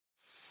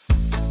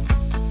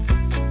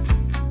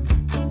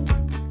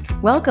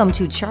Welcome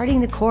to Charting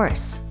the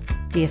Course,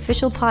 the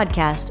official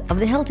podcast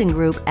of the Hilton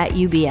Group at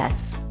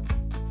UBS.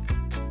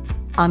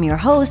 I'm your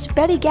host,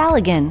 Betty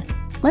Galligan.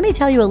 Let me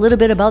tell you a little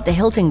bit about the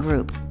Hilton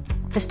Group.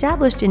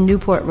 Established in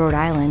Newport, Rhode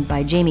Island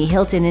by Jamie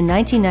Hilton in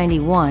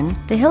 1991,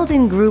 the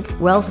Hilton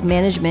Group Wealth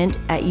Management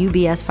at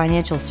UBS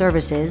Financial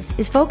Services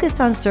is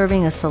focused on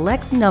serving a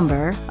select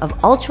number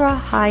of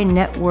ultra-high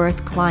net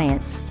worth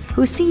clients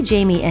who see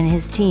Jamie and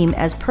his team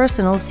as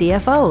personal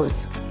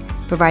CFOs,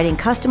 providing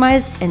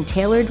customized and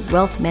tailored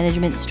wealth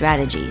management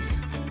strategies.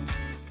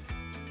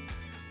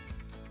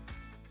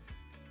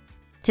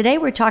 Today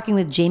we're talking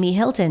with Jamie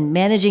Hilton,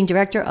 Managing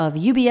Director of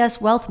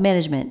UBS Wealth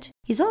Management.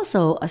 He's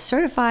also a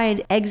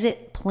certified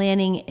exit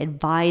planning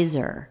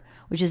advisor,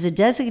 which is a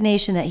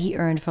designation that he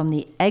earned from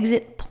the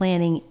Exit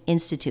Planning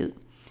Institute.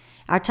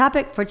 Our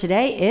topic for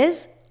today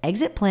is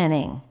exit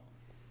planning.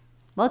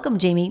 Welcome,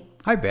 Jamie.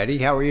 Hi, Betty.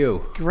 How are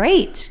you?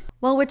 Great.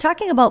 Well, we're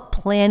talking about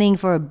planning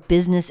for a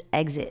business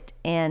exit,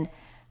 and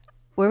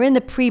we're in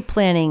the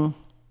pre-planning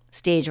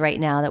stage right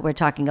now that we're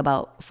talking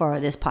about for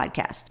this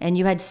podcast. And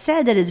you had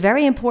said that it's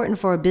very important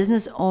for a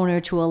business owner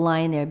to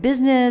align their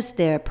business,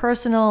 their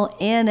personal,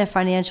 and their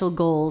financial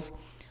goals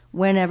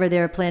whenever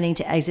they're planning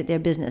to exit their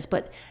business.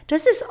 But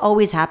does this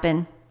always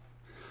happen?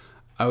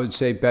 I would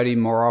say, Betty,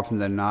 more often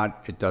than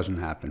not, it doesn't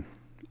happen.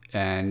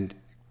 And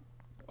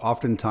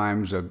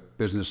oftentimes a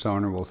business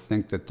owner will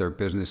think that their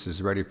business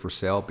is ready for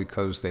sale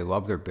because they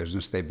love their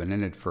business. They've been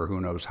in it for who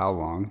knows how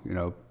long,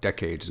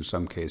 decades in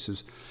some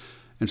cases.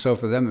 And so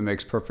for them, it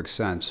makes perfect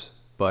sense.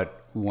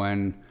 But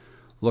when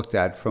looked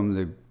at from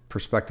the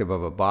perspective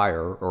of a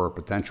buyer or a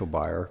potential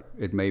buyer,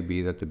 it may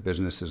be that the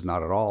business is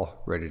not at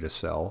all ready to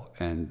sell,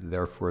 and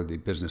therefore the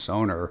business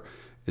owner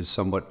is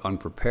somewhat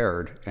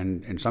unprepared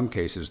and in some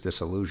cases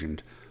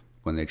disillusioned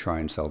when they try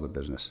and sell the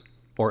business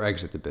or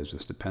exit the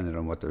business, depending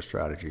on what their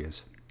strategy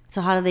is. So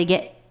how do they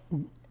get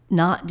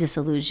not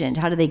disillusioned?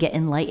 How do they get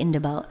enlightened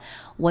about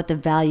what the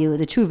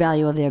true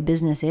value of their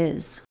business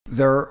is?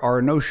 There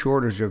are no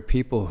shortage of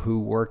people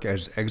who work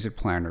as exit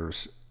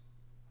planners.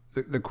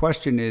 The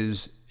question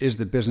is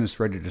the business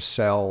ready to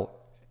sell?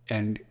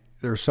 And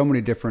there are so many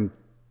different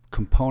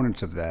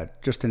components of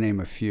that, just to name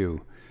a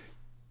few.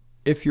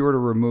 If you were to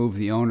remove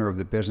the owner of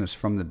the business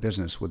from the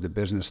business, would the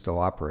business still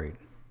operate?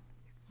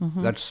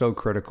 Mm-hmm. That's so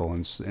critical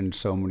in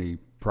so many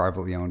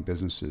privately owned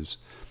businesses.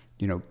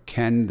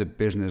 Can the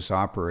business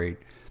operate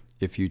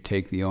if you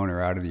take the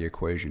owner out of the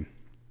equation?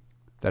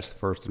 That's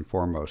first and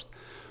foremost.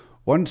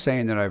 One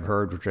saying that I've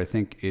heard, which I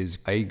think is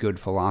a good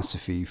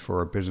philosophy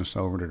for a business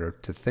owner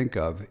to think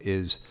of,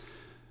 is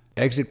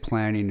exit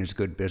planning is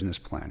good business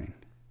planning.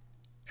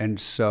 And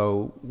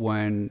so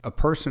when a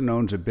person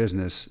owns a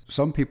business,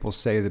 some people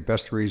say the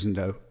best reason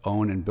to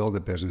own and build a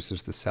business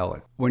is to sell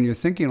it. When you're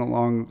thinking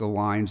along the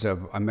lines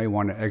of, I may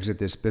want to exit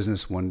this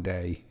business one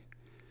day,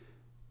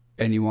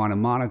 and you want to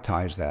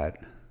monetize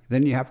that,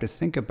 then you have to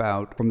think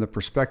about, from the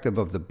perspective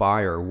of the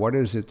buyer, what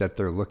is it that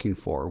they're looking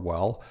for?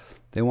 Well,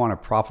 they want a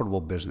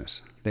profitable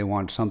business. They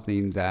want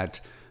something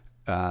that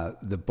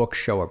the books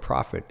show a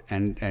profit.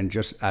 And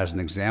just as an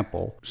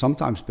example,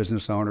 sometimes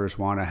business owners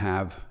want to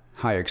have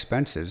high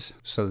expenses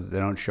so that they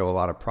don't show a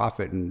lot of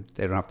profit and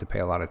they don't have to pay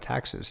a lot of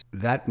taxes.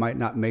 That might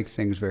not make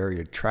things very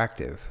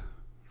attractive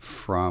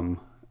from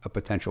a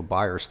potential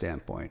buyer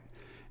standpoint.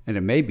 And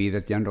it may be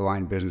that the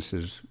underlying business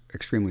is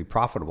extremely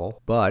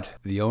profitable, but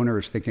the owner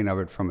is thinking of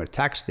it from a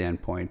tax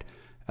standpoint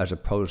as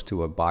opposed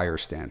to a buyer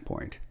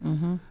standpoint.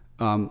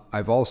 Mm-hmm.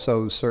 I've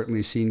also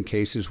certainly seen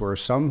cases where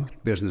some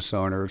business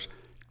owners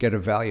get a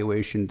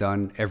valuation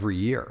done every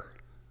year.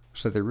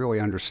 So they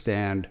really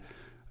understand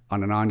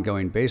on an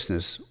ongoing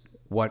basis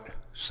what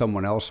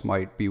someone else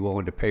might be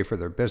willing to pay for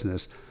their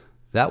business.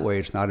 That way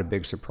it's not a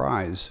big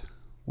surprise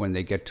when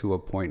they get to a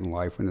point in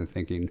life when they're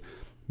thinking,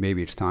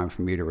 maybe it's time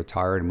for me to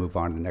retire and move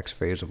on to the next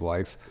phase of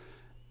life.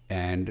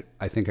 And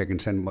I think I can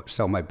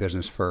sell my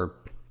business for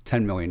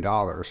 $10 million,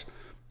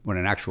 when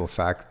in actual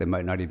fact, they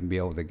might not even be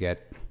able to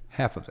get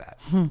half of that.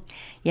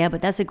 Yeah,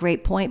 but that's a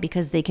great point,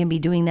 because they can be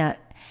doing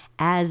that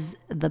as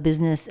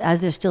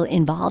they're still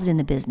involved in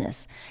the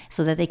business,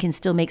 so that they can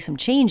still make some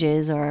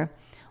changes or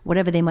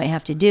whatever they might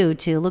have to do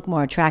to look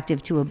more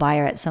attractive to a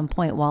buyer at some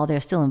point while they're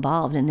still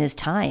involved in this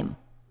time.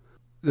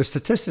 The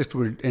statistics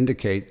would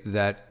indicate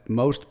that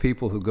most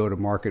people who go to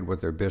market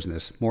with their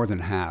business, more than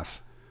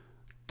half,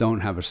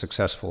 don't have a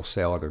successful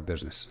sale of their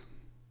business.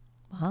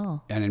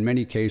 Wow. And in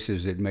many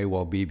cases, it may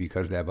well be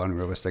because they have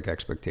unrealistic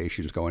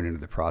expectations going into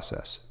the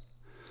process.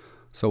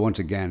 So once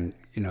again,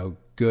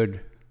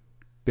 good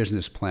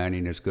business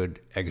planning is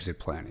good exit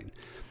planning.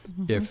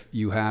 Mm-hmm. If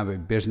you have a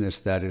business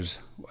that is,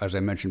 as I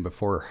mentioned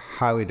before,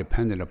 highly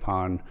dependent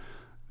upon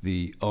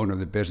the owner of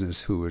the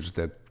business, who is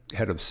the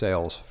head of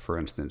sales, for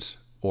instance,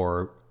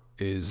 or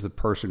is the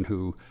person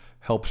who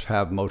helps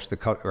have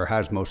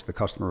has most of the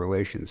customer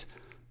relations,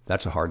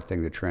 that's a hard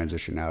thing to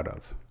transition out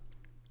of.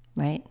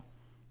 Right.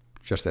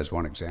 Just as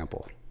one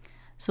example.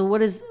 So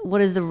what is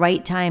the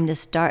right time to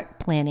start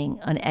planning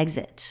an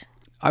exit?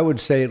 I would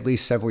say at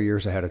least several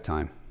years ahead of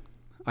time.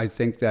 I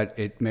think that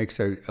it makes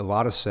a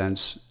lot of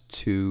sense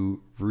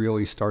to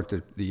really start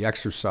the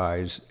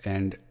exercise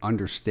and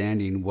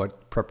understanding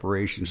what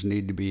preparations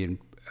need to be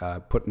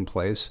put in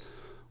place,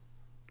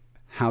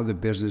 how the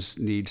business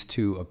needs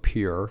to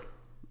appear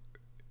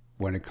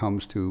when it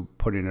comes to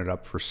putting it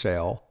up for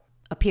sale.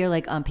 Appear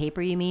like on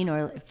paper, you mean,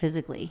 or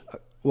physically?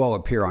 Well,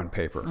 appear on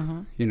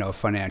paper.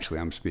 Financially,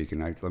 I'm speaking.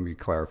 Let me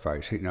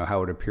clarify.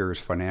 How it appears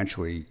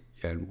financially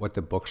and what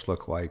the books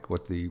look like,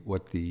 what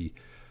the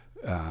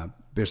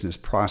business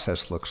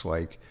process looks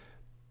like.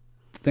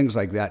 Things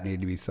like that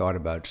need to be thought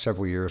about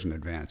several years in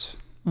advance.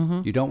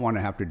 You don't want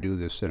to have to do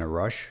this in a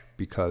rush,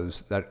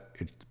 because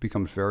it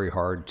becomes very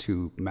hard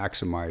to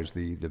maximize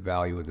the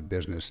value of the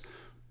business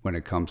when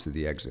it comes to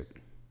the exit.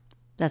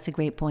 That's a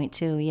great point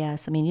too,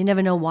 yes. I mean, you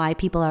never know why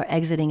people are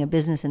exiting a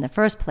business in the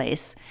first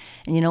place,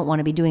 and you don't want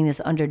to be doing this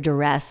under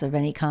duress of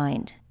any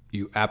kind.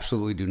 You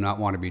absolutely do not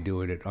want to be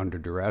doing it under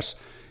duress.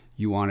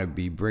 You want to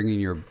be bringing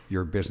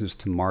your business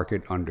to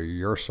market under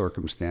your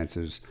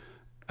circumstances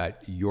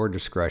at your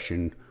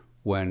discretion,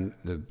 when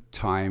the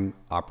time,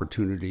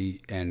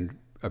 opportunity, and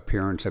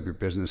appearance of your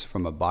business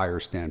from a buyer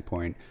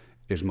standpoint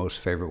is most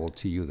favorable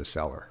to you, the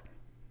seller.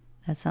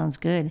 That sounds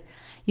good.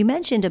 You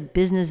mentioned a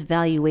business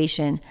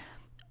valuation.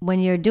 When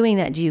you're doing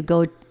that, do you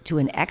go to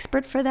an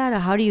expert for that, or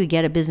how do you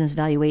get a business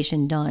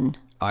valuation done?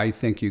 I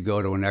think you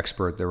go to an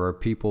expert. There are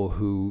people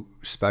who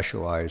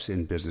specialize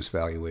in business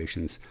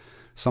valuations.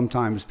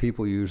 Sometimes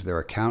people use their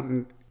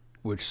accountant,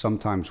 which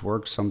sometimes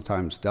works,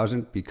 sometimes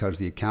doesn't, because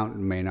the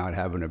accountant may not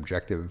have an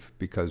objective,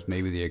 because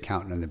maybe the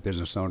accountant and the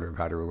business owner have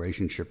had a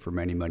relationship for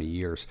many, many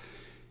years.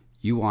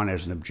 You want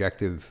as an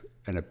objective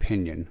an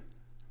opinion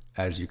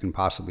as you can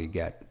possibly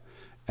get.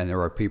 And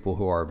there are people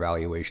who are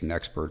valuation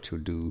experts who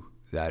do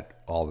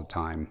that all the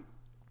time.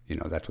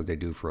 That's what they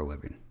do for a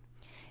living.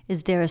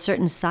 Is there a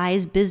certain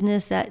size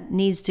business that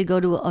needs to go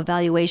to a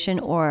valuation,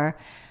 or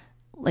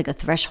like a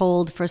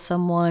threshold for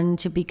someone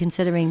to be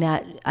considering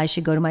that I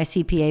should go to my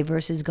CPA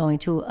versus going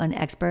to an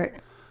expert?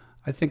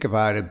 I think if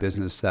I had a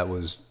business that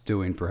was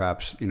doing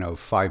perhaps,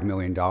 $5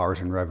 million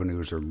in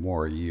revenues or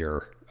more a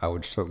year, I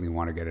would certainly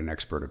want to get an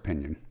expert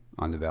opinion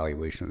on the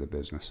valuation of the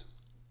business.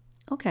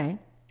 Okay.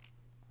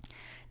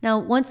 Now,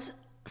 once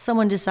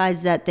someone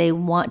decides that they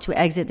want to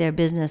exit their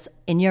business,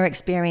 in your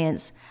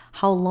experience,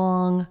 how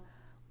long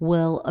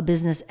will a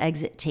business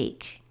exit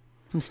take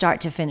from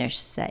start to finish,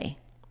 say?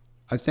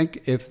 I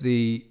think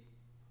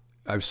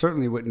I've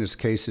certainly witnessed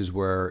cases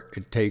where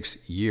it takes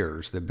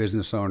years. The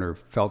business owner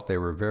felt they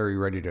were very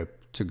ready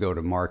to go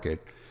to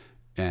market,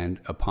 and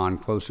upon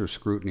closer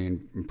scrutiny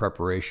and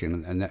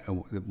preparation,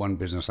 and one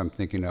business I'm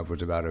thinking of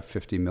was about a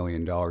 $50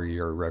 million a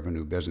year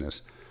revenue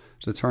business.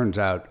 So it turns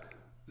out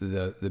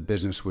the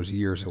business was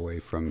years away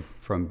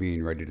from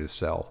being ready to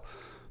sell.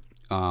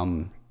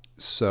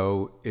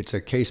 So it's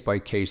a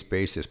case-by-case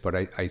basis, but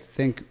I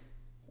think,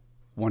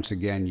 once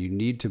again, you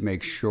need to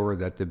make sure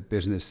that the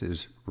business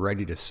is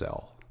ready to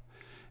sell.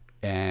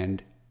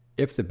 And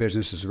if the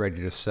business is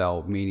ready to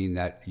sell, meaning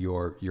that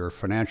your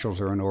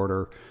financials are in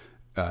order,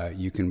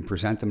 you can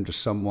present them to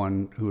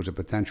someone who is a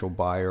potential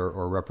buyer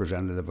or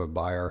representative of a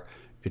buyer.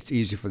 It's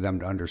easy for them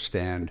to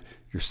understand.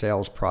 Your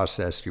sales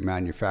process, your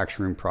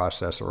manufacturing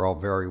process are all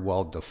very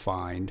well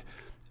defined,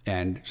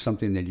 and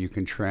something that you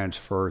can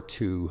transfer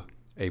to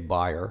a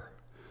buyer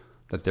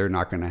that they're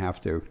not going to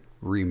have to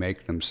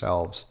remake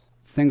themselves.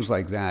 Things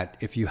like that.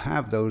 If you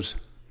have those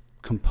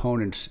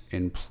components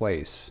in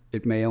place,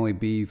 it may only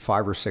be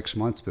 5 or 6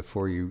 months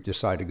before you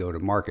decide to go to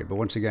market. But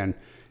once again,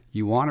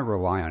 you want to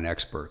rely on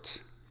experts.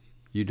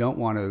 You don't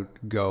want to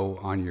go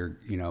on your,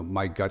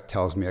 my gut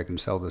tells me I can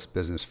sell this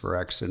business for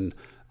X, and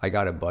I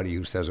got a buddy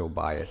who says, oh,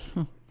 buy it.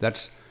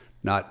 That's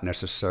not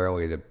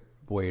necessarily the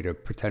way to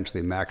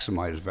potentially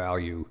maximize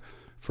value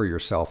for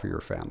yourself or your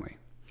family.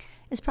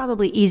 It's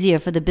probably easier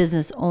for the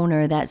business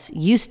owner that's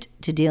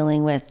used to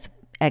dealing with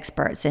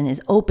experts and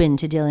is open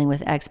to dealing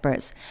with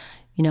experts.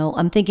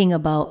 I'm thinking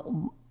about,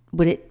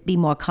 would it be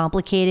more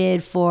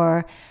complicated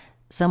for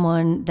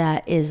someone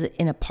that is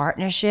in a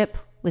partnership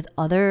with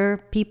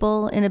other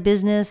people in a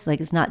business?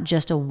 Like, it's not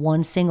just a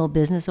one single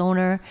business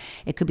owner.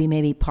 It could be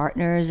maybe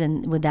partners.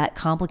 And would that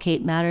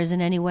complicate matters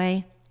in any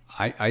way?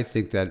 I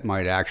think that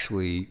might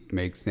actually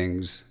make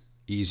things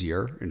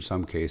easier in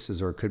some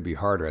cases, or it could be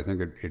harder. I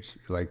think it's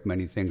like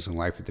many things in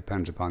life, it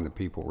depends upon the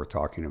people we're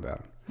talking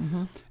about.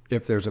 Mm-hmm.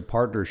 If there's a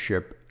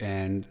partnership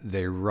and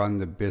they run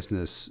the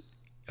business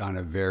on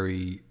a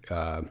very...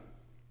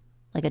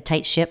 like a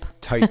tight ship?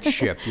 Tight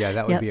ship, yeah,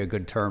 that would Yep. be a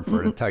good term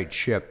for it, a tight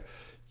ship.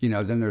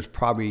 Then there's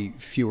probably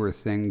fewer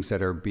things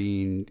that are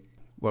being,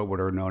 what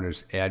are known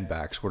as add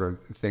backs, what are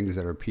things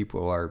that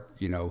people are,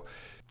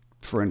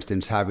 for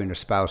instance, having a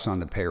spouse on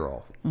the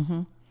payroll.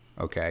 Mm-hmm.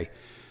 Okay.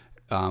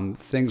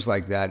 Things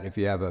like that. If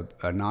you have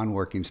a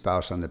non-working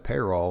spouse on the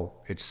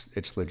payroll,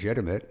 it's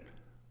legitimate,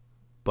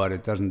 but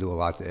it doesn't do a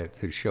lot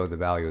to show the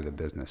value of the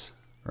business,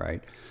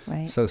 right?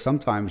 Right. So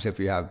sometimes if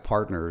you have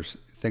partners,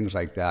 things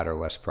like that are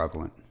less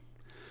prevalent.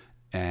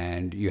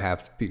 And you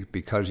have to,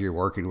 because you're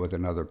working with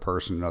another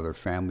person, another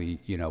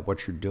family,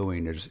 what you're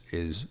doing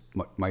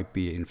might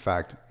be in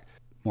fact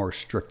more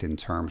strict in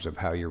terms of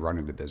how you're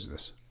running the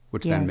business.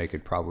 which then make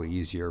it probably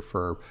easier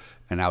for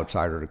an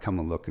outsider to come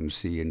and look and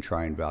see and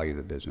try and value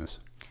the business.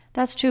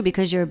 That's true,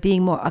 because you're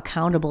being more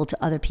accountable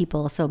to other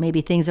people. So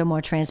maybe things are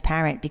more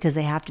transparent because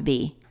they have to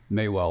be.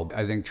 May well.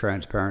 I think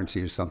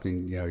transparency is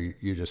something,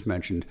 you just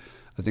mentioned.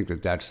 I think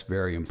that that's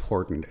very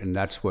important. And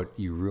that's what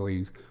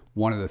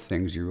one of the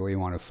things you really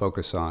want to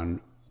focus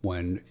on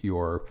when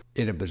you're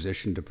in a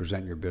position to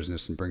present your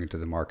business and bring it to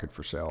the market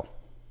for sale.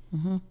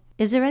 Mm-hmm.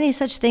 Is there any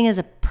such thing as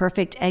a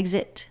perfect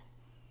exit?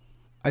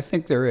 I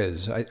think there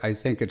is. I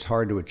think it's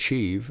hard to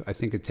achieve. I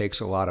think it takes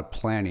a lot of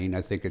planning.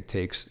 I think it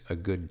takes a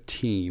good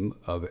team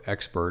of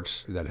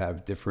experts that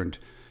have different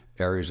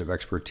areas of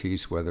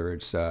expertise, whether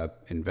it's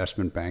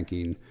investment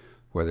banking,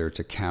 whether it's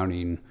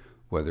accounting,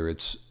 whether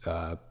it's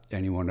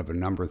any one of a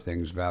number of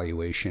things,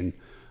 valuation.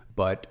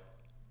 But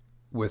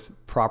with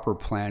proper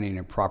planning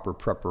and proper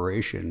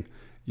preparation,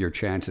 your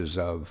chances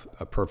of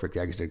a perfect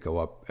exit go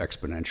up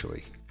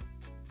exponentially.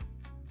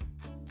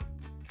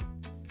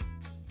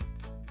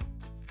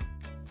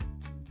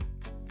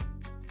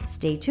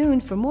 Stay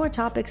tuned for more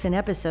topics and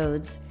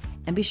episodes,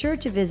 and be sure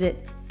to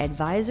visit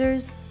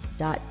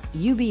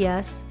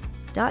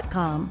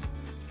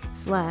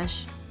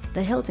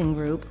advisors.ubs.com/the Hilton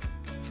Group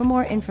for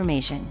more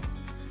information.